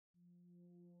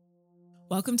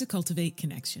Welcome to Cultivate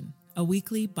Connection, a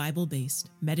weekly Bible-based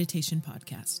meditation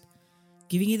podcast,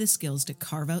 giving you the skills to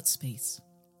carve out space,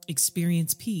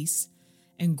 experience peace,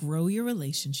 and grow your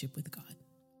relationship with God.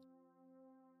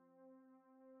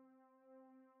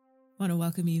 I want to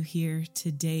welcome you here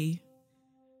today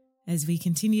as we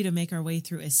continue to make our way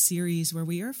through a series where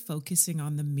we are focusing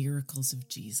on the miracles of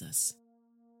Jesus.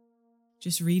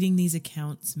 Just reading these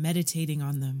accounts, meditating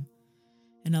on them,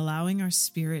 and allowing our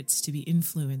spirits to be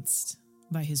influenced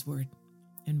by His Word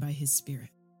and by His Spirit.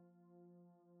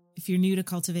 If you're new to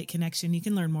Cultivate Connection, you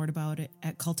can learn more about it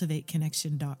at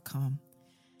cultivateconnection.com.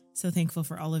 So thankful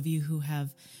for all of you who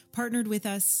have partnered with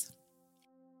us.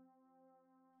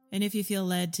 And if you feel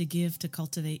led to give to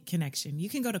Cultivate Connection, you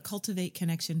can go to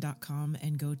cultivateconnection.com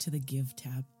and go to the Give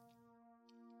tab.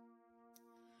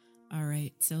 All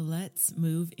right, so let's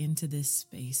move into this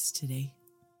space today.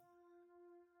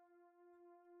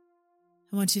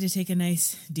 I want you to take a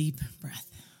nice deep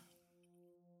breath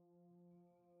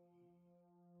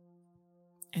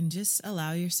and just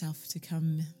allow yourself to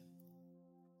come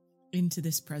into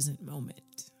this present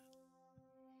moment.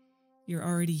 You're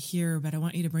already here, but I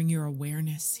want you to bring your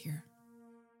awareness here.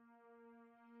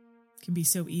 It can be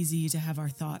so easy to have our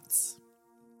thoughts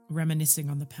reminiscing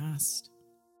on the past,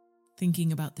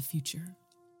 thinking about the future.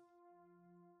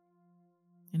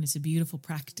 And it's a beautiful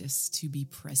practice to be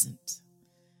present,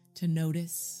 to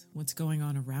notice what's going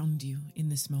on around you in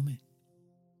this moment,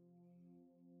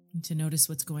 and to notice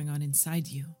what's going on inside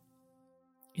you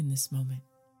in this moment.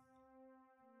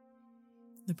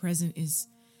 The present is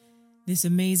this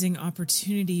amazing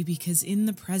opportunity because in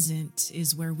the present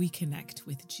is where we connect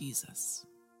with Jesus,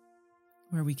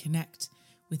 where we connect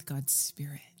with God's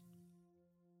Spirit,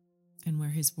 and where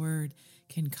His Word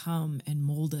can come and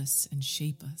mold us and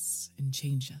shape us and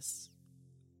change us.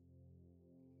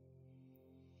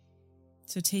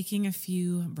 So taking a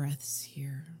few breaths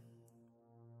here,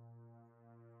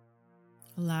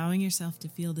 allowing yourself to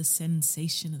feel the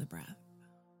sensation of the breath.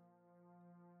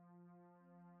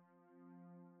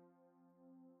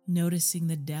 Noticing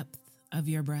the depth of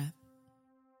your breath.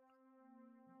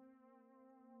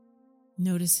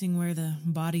 Noticing where the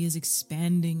body is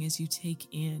expanding as you take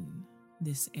in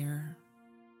this air.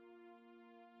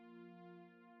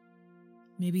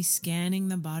 Maybe scanning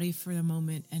the body for a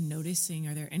moment and noticing,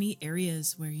 are there any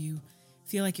areas where you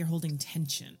feel like you're holding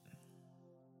tension?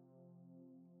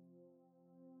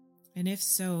 And if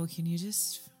so, can you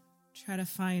just try to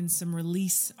find some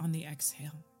release on the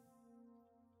exhale?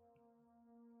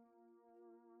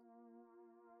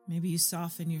 Maybe you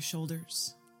soften your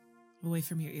shoulders away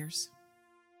from your ears.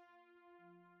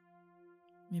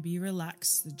 Maybe you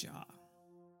relax the jaw.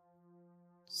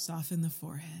 Soften the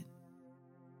forehead.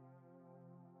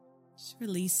 Just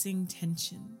releasing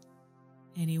tension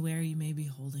anywhere you may be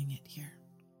holding it here.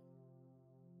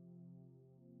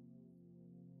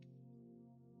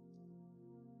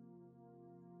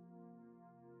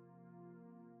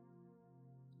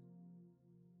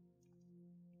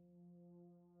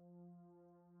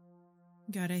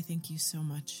 God, I thank you so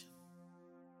much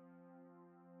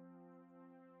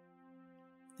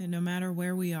that no matter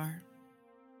where we are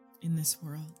in this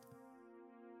world,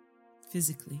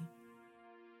 physically,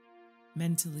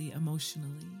 mentally,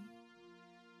 emotionally,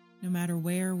 no matter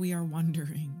where we are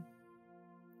wandering,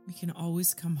 we can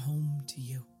always come home to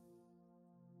you.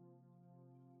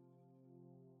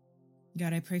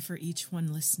 God, I pray for each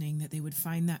one listening that they would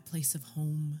find that place of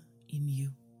home in you,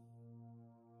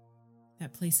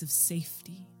 that place of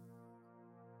safety,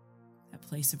 that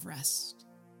place of rest,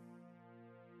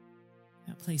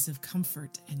 that place of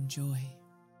comfort and joy.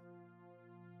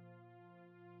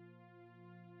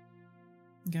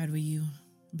 God, will you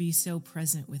be so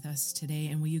present with us today,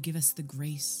 and will you give us the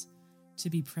grace to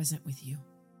be present with you?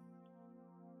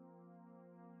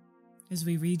 As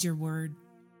we read your word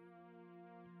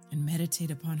and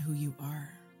meditate upon who you are,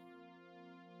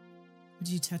 would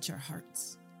you touch our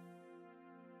hearts?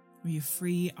 Will you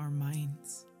free our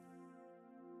minds?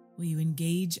 Will you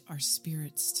engage our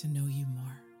spirits to know you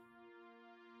more?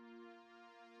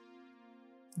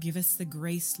 Give us the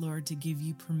grace, Lord, to give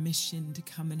you permission to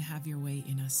come and have your way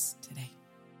in us today.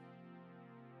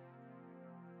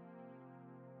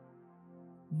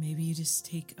 Maybe you just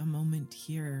take a moment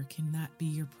here. Can that be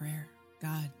your prayer?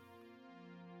 God,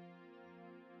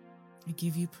 I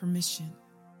give you permission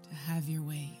to have your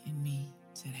way in me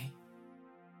today.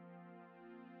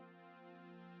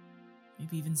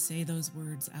 Maybe even say those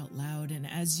words out loud. And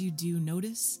as you do,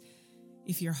 notice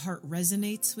if your heart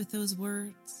resonates with those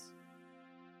words.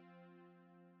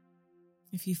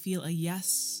 If you feel a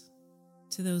yes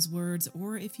to those words,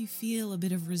 or if you feel a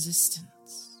bit of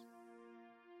resistance.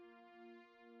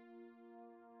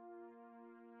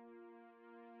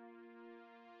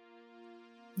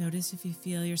 Notice if you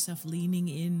feel yourself leaning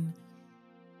in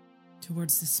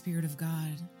towards the Spirit of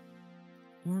God,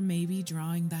 or maybe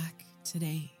drawing back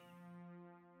today.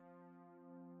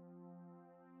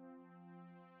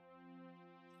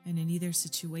 And in either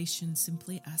situation,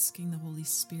 simply asking the Holy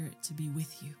Spirit to be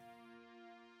with you,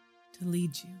 to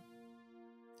lead you,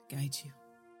 to guide you.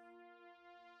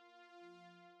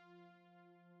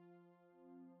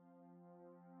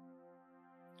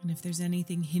 And if there's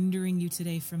anything hindering you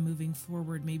today from moving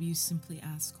forward, maybe you simply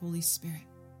ask, Holy Spirit,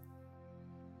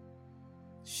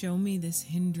 show me this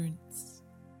hindrance.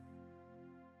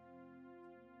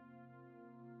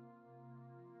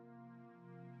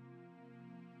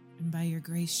 And by your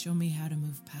grace, show me how to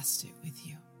move past it with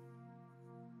you.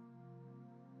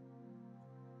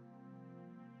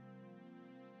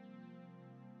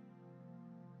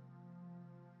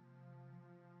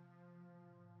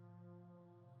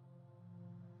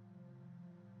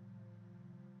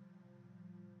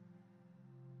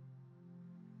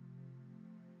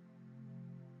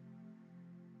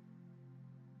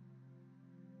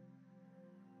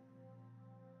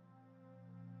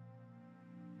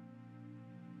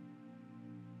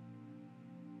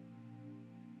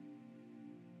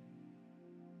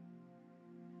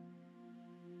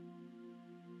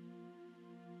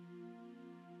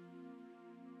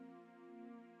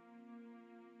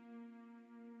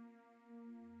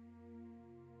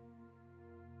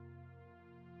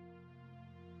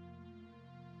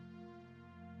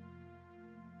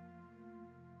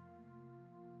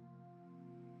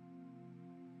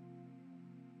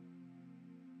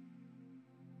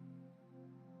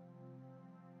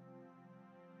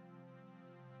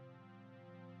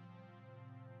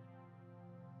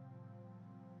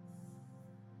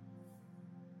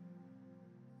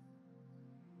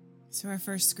 So our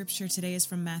first scripture today is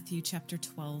from Matthew chapter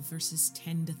 12, verses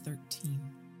 10 to 13.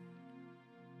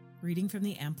 Reading from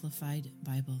the Amplified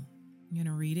Bible. I'm going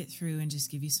to read it through and just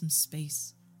give you some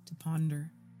space to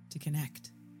ponder, to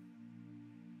connect.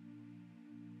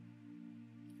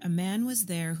 A man was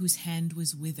there whose hand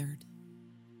was withered.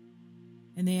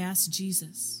 And they asked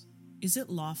Jesus, "Is it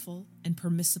lawful and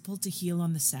permissible to heal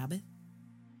on the Sabbath?"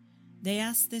 They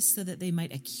asked this so that they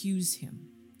might accuse him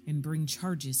and bring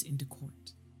charges into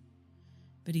court.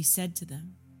 But he said to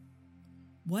them,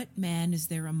 "What man is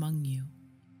there among you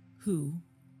who,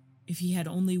 if he had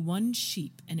only one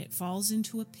sheep and it falls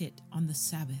into a pit on the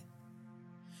Sabbath,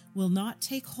 will not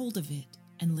take hold of it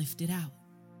and lift it out?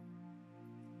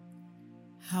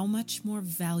 How much more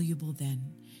valuable,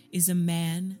 then, is a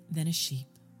man than a sheep?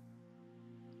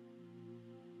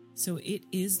 So it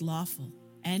is lawful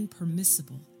and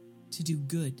permissible to do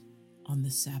good on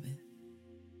the Sabbath."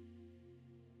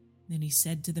 Then he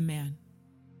said to the man,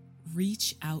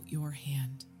 "Reach out your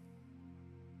hand."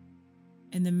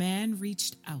 And the man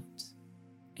reached out,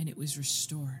 and it was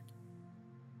restored,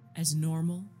 as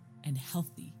normal and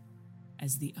healthy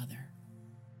as the other.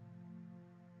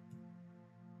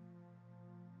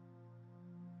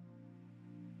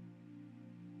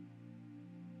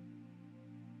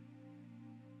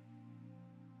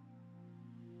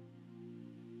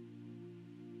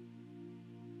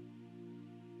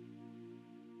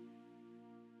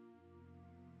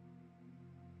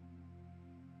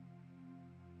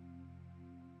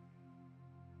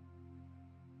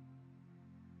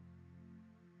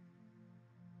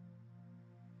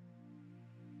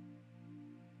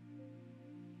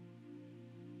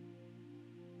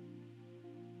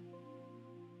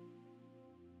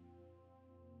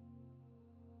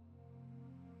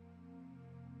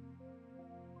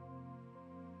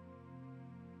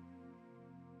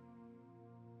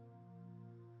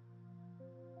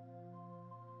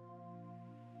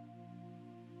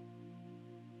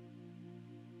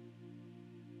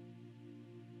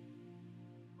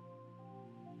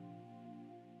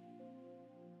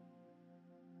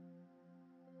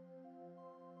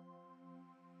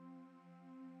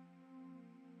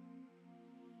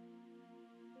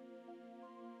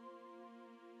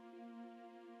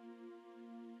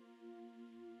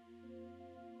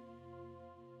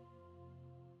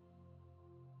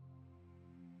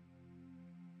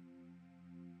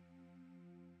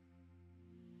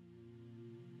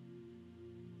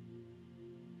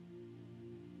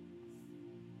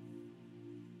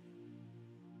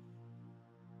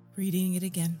 Reading it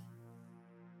again.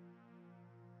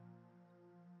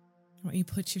 I want you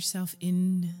to put yourself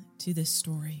into this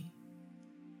story,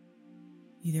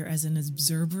 either as an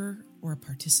observer or a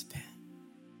participant.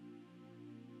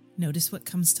 Notice what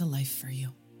comes to life for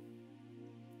you.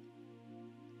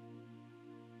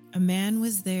 A man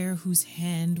was there whose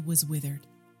hand was withered.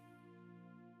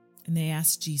 And they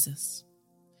asked Jesus,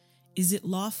 "Is it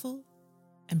lawful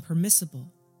and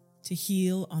permissible to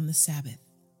heal on the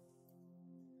Sabbath?"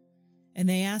 And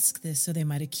they asked this so they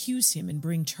might accuse him and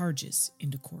bring charges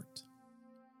into court.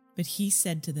 But he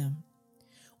said to them,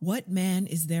 "What man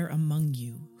is there among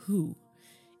you who,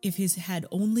 if he had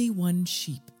only one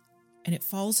sheep, and it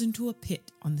falls into a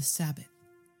pit on the Sabbath,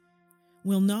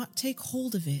 will not take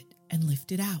hold of it and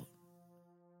lift it out?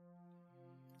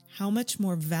 How much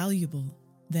more valuable,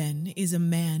 then, is a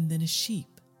man than a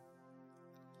sheep?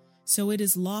 So it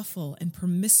is lawful and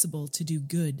permissible to do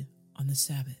good on the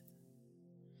Sabbath."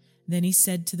 Then he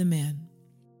said to the man,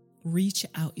 "Reach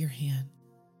out your hand."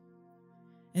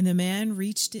 And the man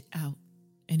reached it out,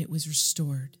 and it was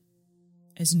restored,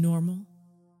 as normal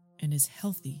and as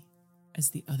healthy as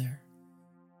the other.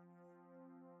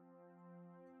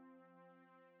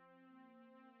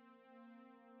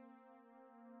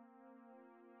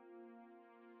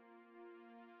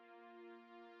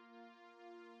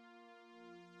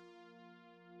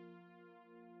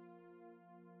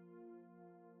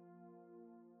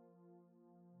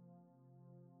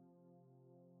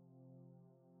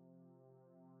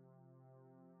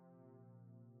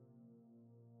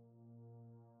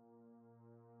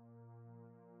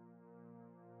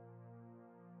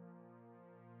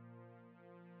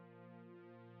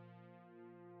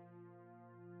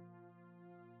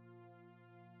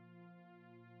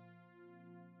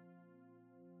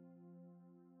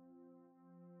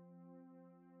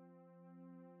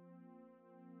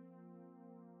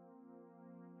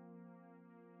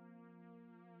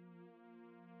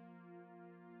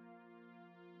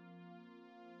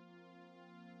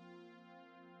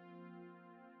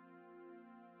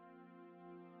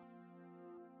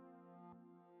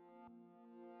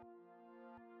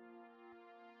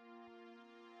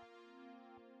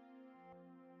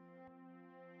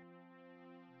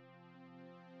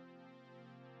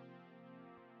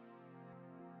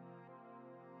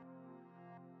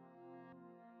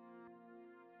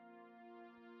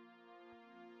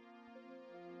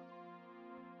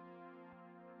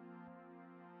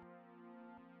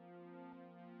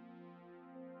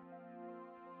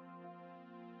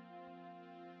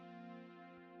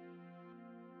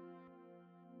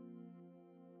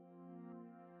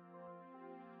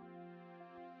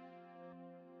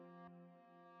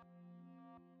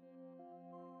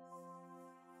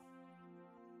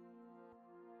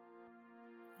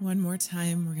 One more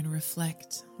time, we're going to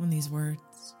reflect on these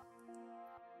words.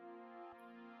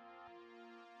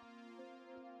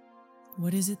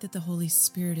 What is it that the Holy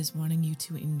Spirit is wanting you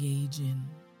to engage in?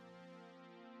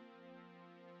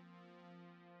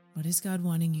 What is God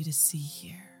wanting you to see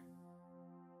here?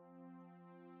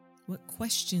 What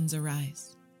questions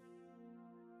arise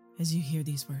as you hear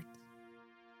these words?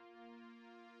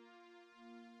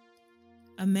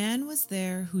 A man was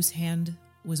there whose hand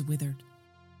was withered.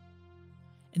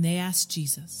 And they asked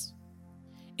Jesus,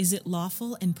 "Is it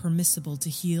lawful and permissible to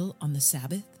heal on the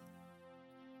Sabbath?"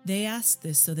 They asked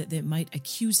this so that they might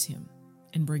accuse him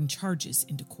and bring charges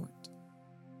into court.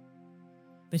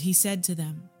 But he said to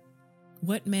them,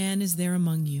 "What man is there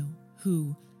among you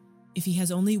who, if he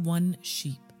has only one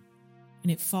sheep,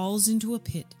 and it falls into a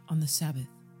pit on the Sabbath,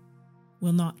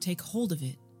 will not take hold of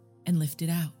it and lift it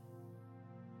out?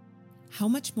 How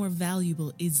much more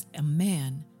valuable is a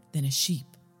man than a sheep?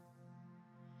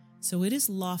 So it is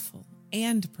lawful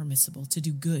and permissible to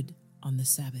do good on the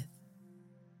Sabbath."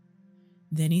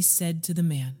 Then he said to the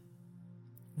man,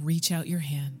 "Reach out your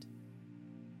hand."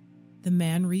 The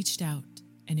man reached out,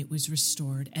 and it was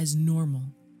restored as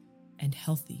normal and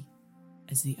healthy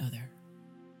as the other.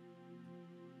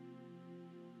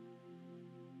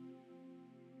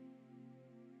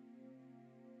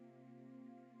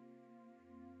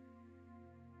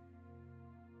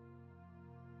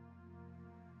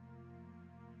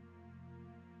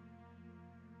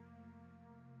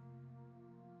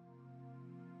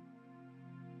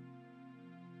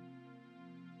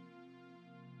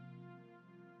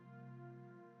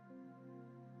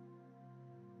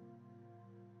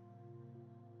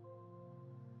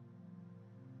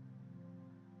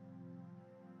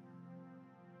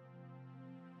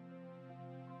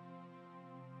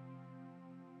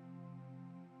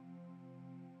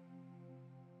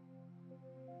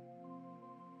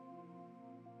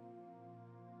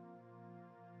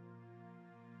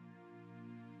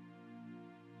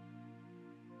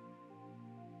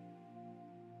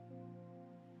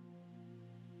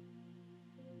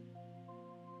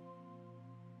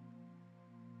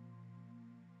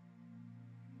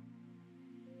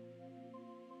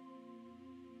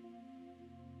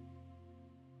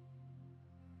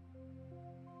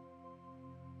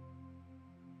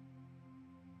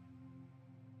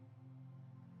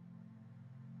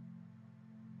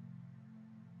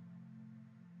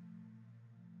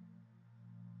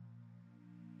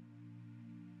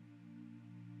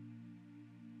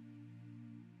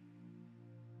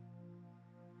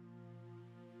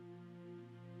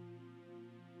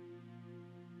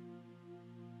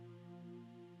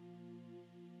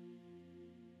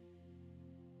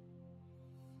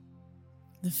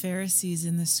 The Pharisees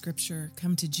in this scripture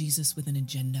come to Jesus with an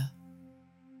agenda.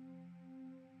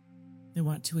 They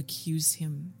want to accuse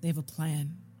him. They have a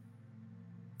plan.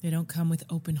 They don't come with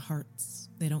open hearts.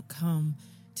 They don't come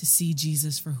to see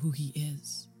Jesus for who he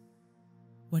is,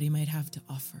 what he might have to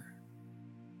offer.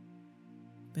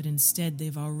 But instead,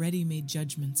 they've already made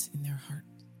judgments in their heart.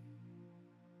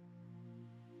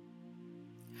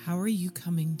 How are you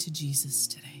coming to Jesus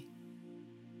today?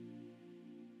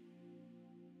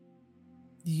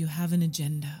 Do you have an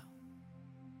agenda?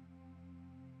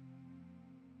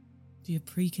 Do you have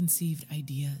preconceived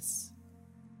ideas?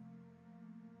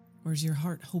 Or is your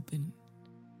heart open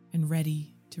and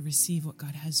ready to receive what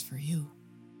God has for you?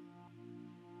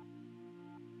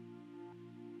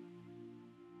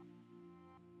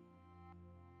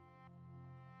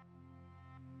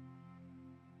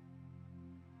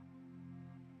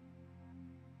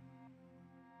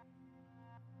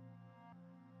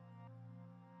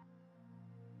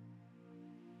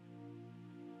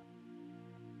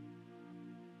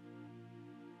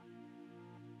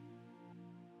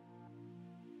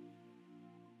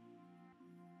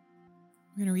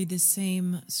 We're going to read this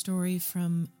same story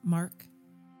from Mark,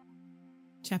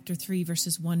 chapter 3,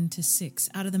 verses 1 to 6,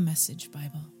 out of the Message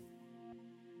Bible.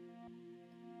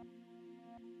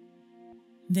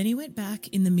 Then he went back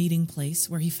in the meeting place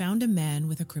where he found a man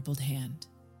with a crippled hand.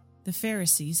 The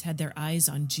Pharisees had their eyes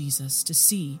on Jesus to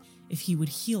see if he would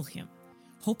heal him,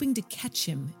 hoping to catch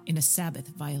him in a Sabbath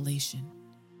violation.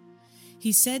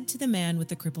 He said to the man with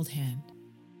the crippled hand,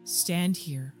 "Stand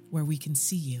here where we can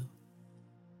see you."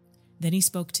 Then he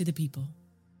spoke to the people.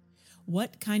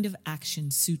 What kind of action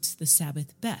suits the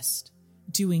Sabbath best?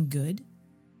 Doing good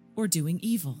or doing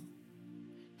evil?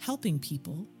 Helping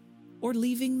people or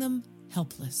leaving them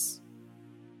helpless?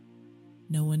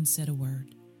 No one said a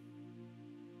word.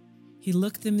 He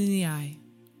looked them in the eye,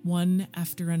 one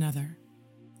after another,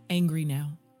 angry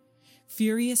now,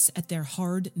 furious at their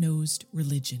hard-nosed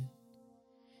religion.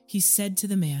 He said to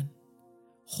the man,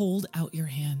 "Hold out your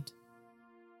hand."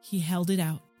 He held it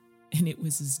out, and it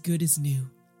was as good as new.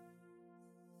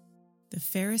 The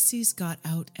Pharisees got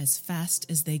out as fast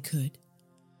as they could,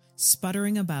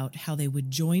 sputtering about how they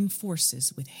would join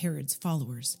forces with Herod's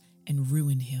followers and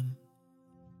ruin him.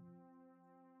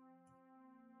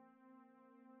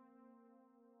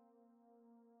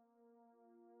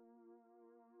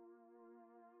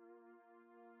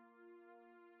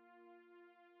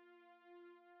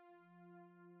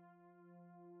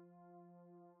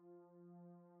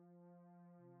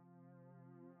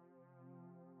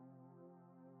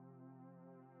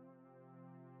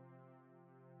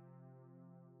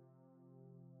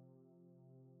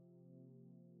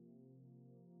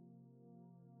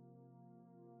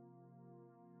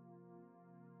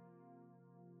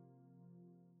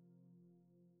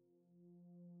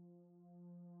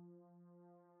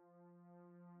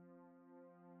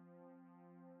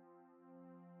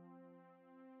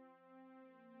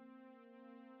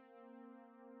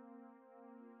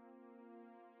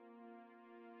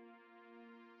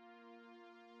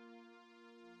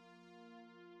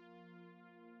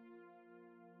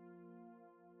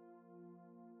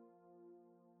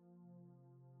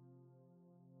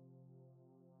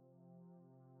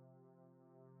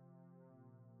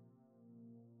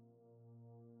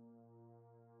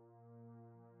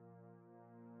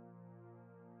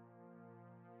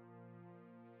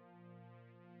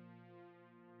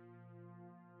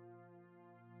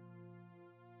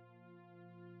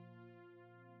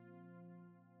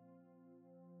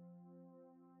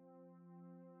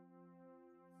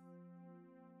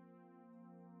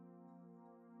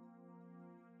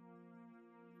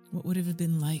 What would it have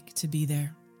been like to be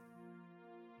there?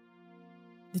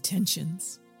 The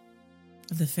tensions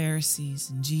of the Pharisees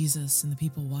and Jesus and the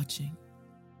people watching.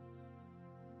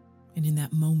 And in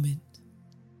that moment,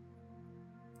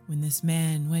 when this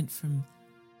man went from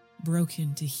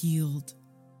broken to healed,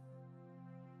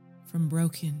 from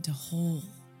broken to whole,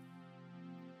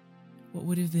 what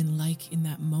would it have been like in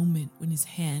that moment when his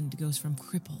hand goes from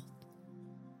crippled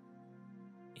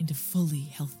into fully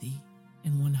healthy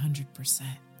and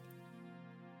 100%?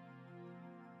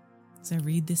 As I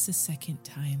read this a second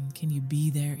time, can you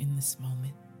be there in this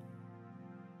moment,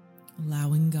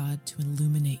 allowing God to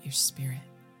illuminate your spirit?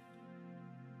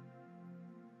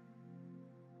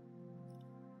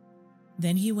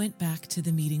 Then he went back to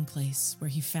the meeting place where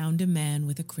he found a man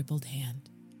with a crippled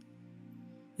hand.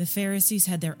 The Pharisees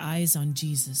had their eyes on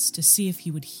Jesus to see if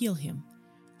he would heal him,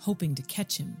 hoping to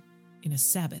catch him in a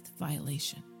Sabbath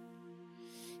violation.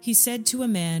 He said to a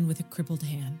man with a crippled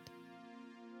hand,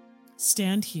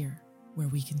 "Stand here where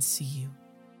we can see you."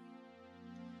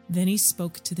 Then he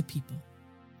spoke to the people.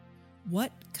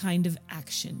 What kind of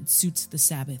action suits the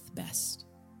Sabbath best?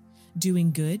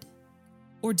 Doing good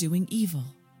or doing evil?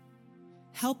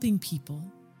 Helping people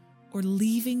or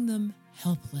leaving them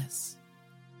helpless?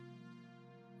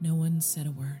 No one said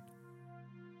a word.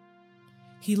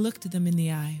 He looked them in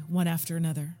the eye, one after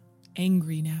another,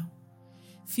 angry now,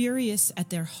 furious at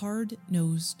their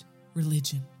hard-nosed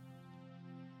religion.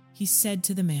 He said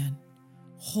to the man,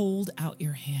 "Hold out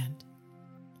your hand."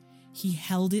 He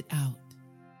held it out.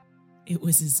 It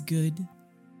was as good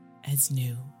as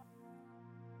new.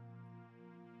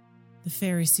 The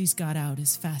Pharisees got out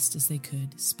as fast as they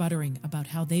could, sputtering about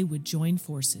how they would join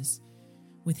forces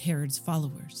with Herod's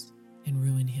followers and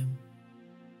ruin him.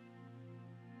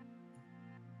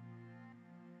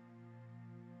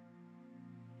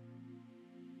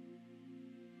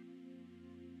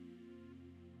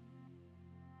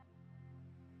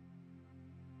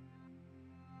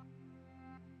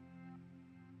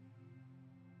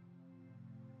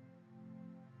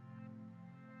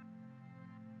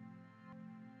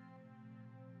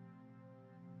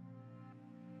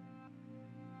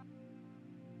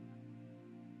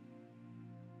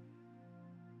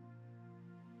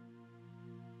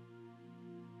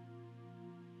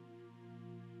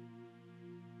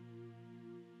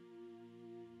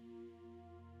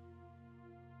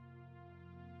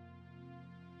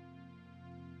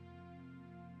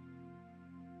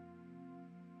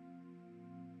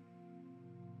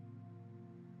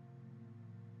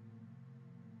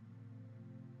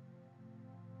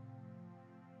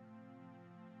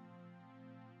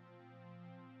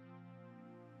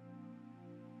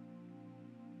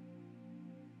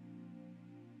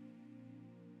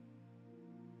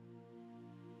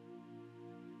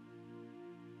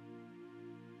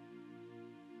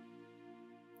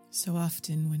 So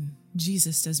often when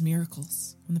Jesus does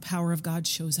miracles, when the power of God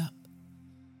shows up,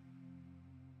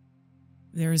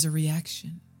 there is a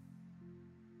reaction.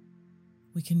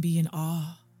 We can be in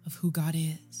awe of who God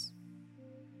is,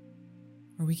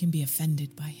 or we can be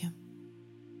offended by him.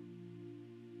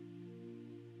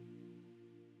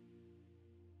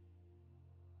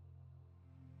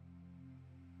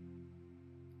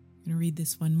 I'm going to read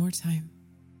this one more time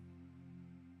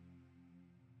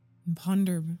and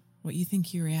ponder what you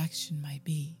think your reaction might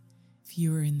be if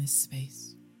you were in this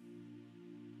space.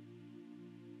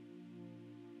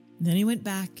 Then he went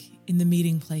back in the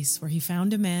meeting place where he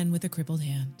found a man with a crippled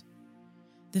hand.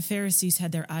 The Pharisees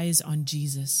had their eyes on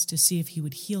Jesus to see if he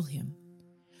would heal him,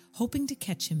 hoping to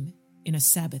catch him in a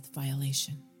Sabbath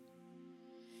violation.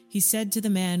 He said to the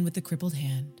man with the crippled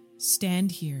hand,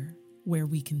 "Stand here where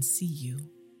we can see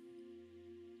you."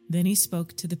 Then he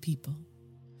spoke to the people.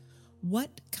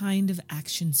 What kind of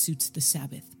action suits the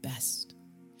Sabbath best?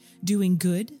 Doing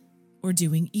good or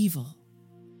doing evil?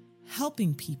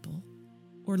 Helping people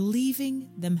or leaving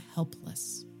them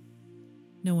helpless?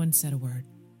 No one said a word.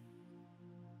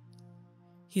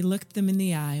 He looked them in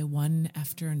the eye, one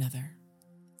after another,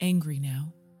 angry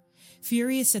now,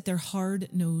 furious at their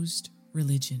hard-nosed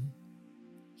religion.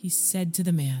 He said to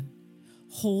the man,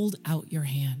 "Hold out your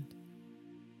hand."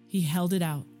 He held it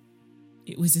out.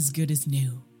 It was as good as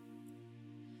new.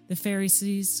 The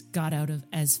Pharisees got out of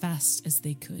as fast as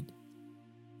they could,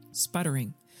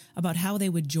 sputtering about how they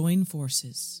would join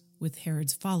forces with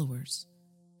Herod's followers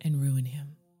and ruin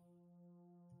him.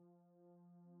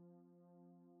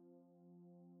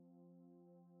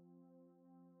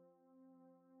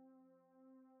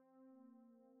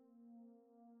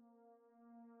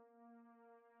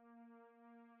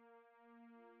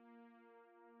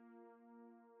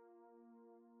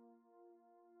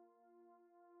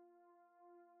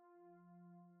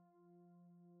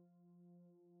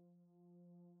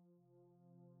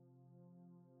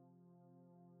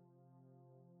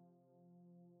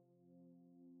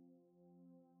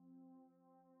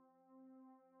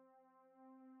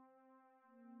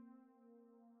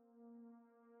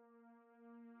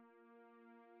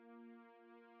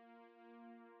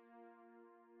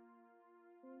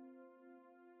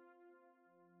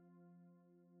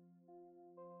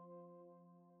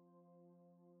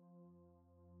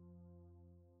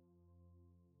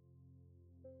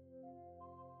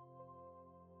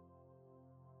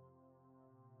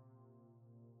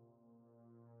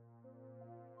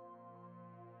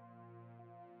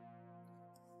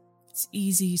 It's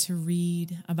easy to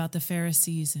read about the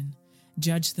Pharisees and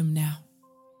judge them now.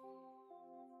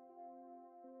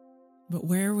 But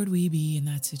where would we be in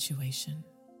that situation?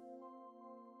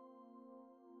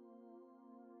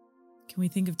 Can we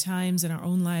think of times in our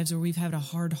own lives where we've had a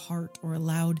hard heart or a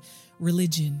loud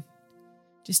religion,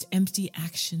 just empty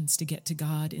actions to get to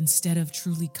God instead of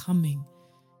truly coming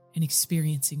and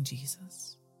experiencing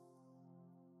Jesus?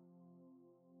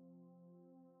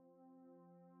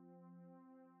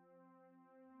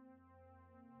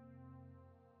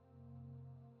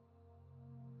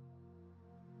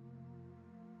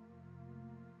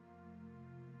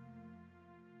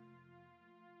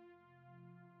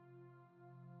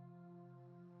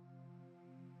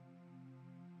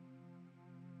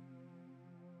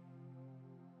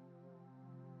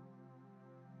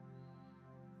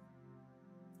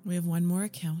 We have one more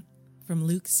account from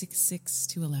Luke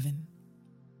 6:6-11,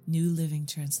 New Living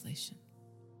Translation.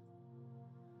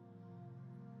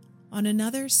 On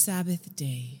another Sabbath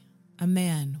day, a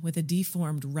man with a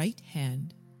deformed right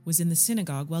hand was in the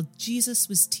synagogue while Jesus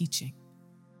was teaching.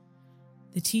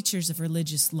 The teachers of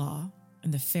religious law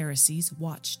and the Pharisees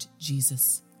watched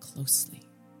Jesus closely.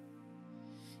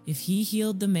 If he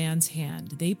healed the man's hand,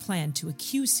 they planned to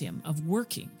accuse him of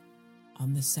working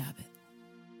on the Sabbath.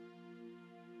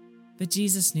 But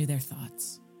Jesus knew their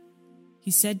thoughts.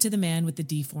 He said to the man with the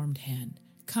deformed hand,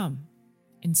 "Come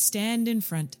and stand in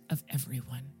front of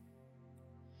everyone."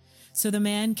 So the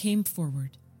man came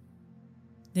forward.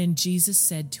 Then Jesus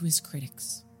said to his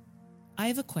critics, "I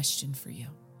have a question for you.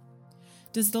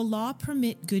 Does the law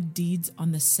permit good deeds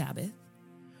on the Sabbath,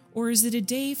 or is it a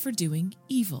day for doing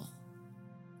evil?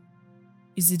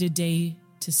 Is it a day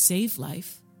to save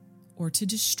life or to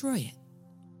destroy it?"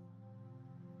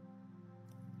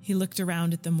 He looked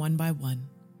around at them one by one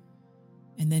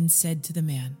and then said to the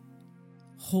man,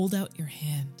 "Hold out your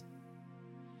hand."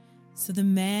 So the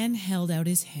man held out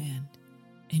his hand,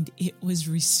 and it was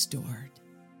restored.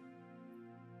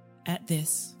 At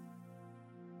this,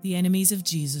 the enemies of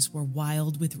Jesus were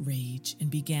wild with rage and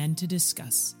began to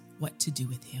discuss what to do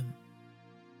with him.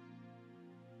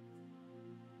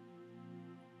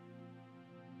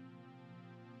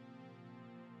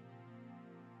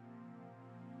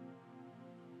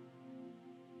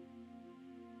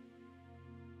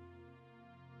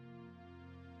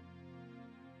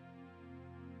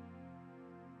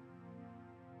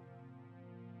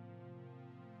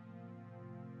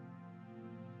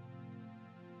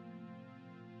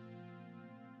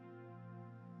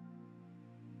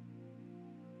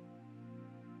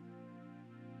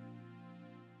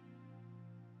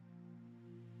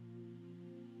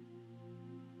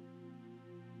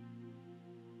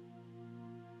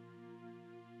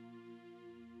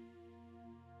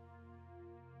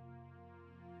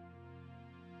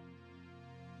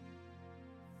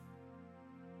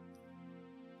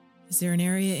 Is there an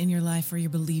area in your life where you're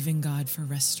believing God for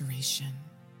restoration?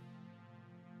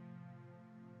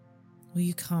 Will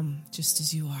you come just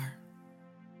as you are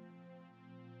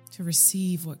to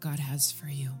receive what God has for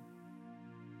you?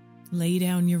 Lay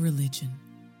down your religion,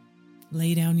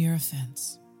 lay down your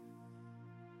offense,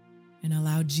 and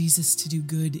allow Jesus to do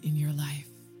good in your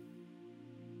life.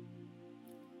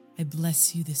 I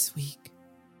bless you this week.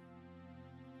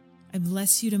 I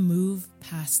bless you to move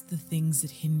past the things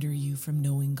that hinder you from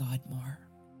knowing God more.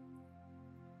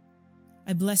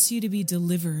 I bless you to be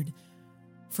delivered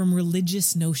from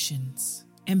religious notions,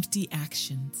 empty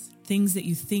actions, things that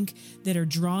you think that are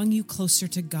drawing you closer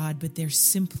to God, but they're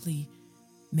simply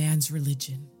man's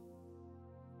religion.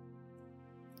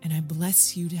 And I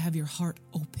bless you to have your heart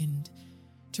opened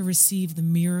to receive the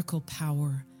miracle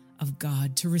power of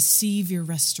God, to receive your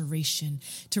restoration,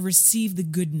 to receive the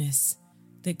goodness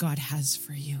that God has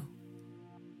for you.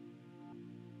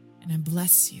 And I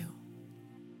bless you.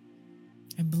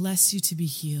 I bless you to be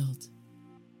healed,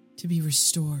 to be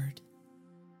restored,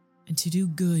 and to do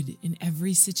good in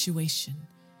every situation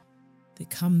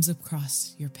that comes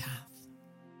across your path.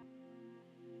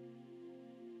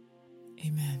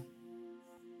 Amen.